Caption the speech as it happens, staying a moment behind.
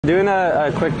Doing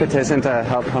a quick petition to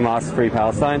help Hamas free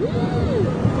Palestine.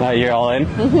 You're all in?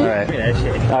 All right.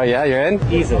 Oh yeah, you're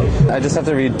in? Easily. I just have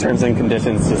to read terms and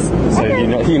conditions just so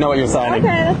you know what you're signing.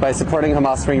 Okay. By supporting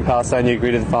Hamas freeing Palestine, you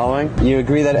agree to the following. You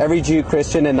agree that every Jew,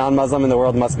 Christian, and non-Muslim in the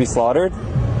world must be slaughtered. I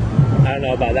don't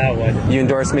know about that one. You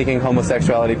endorse making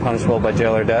homosexuality punishable by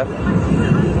jail or death.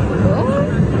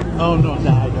 Oh no,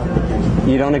 I don't.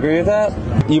 You don't agree with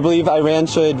that? You believe Iran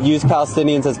should use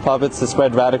Palestinians as puppets to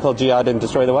spread radical jihad and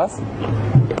destroy the West?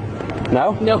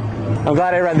 No? No. I'm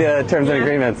glad I read the terms and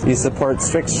agreements. You support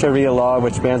strict Sharia law,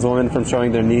 which bans women from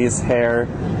showing their knees, hair,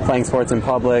 playing sports in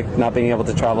public, not being able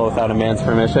to travel without a man's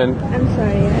permission. I'm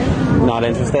sorry. Not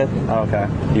interested? Oh, okay.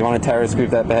 You want a terrorist group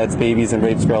that beheads babies and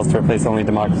rapes girls to replace only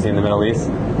democracy in the Middle East?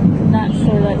 Not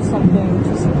sure that's something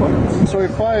to support. So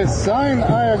if I sign,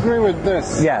 I agree with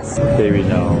this. Yes. Baby,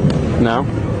 no. No?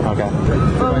 Okay.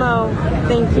 Oh no,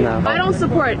 thank you. No. I don't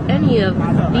support any of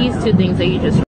these two things that you just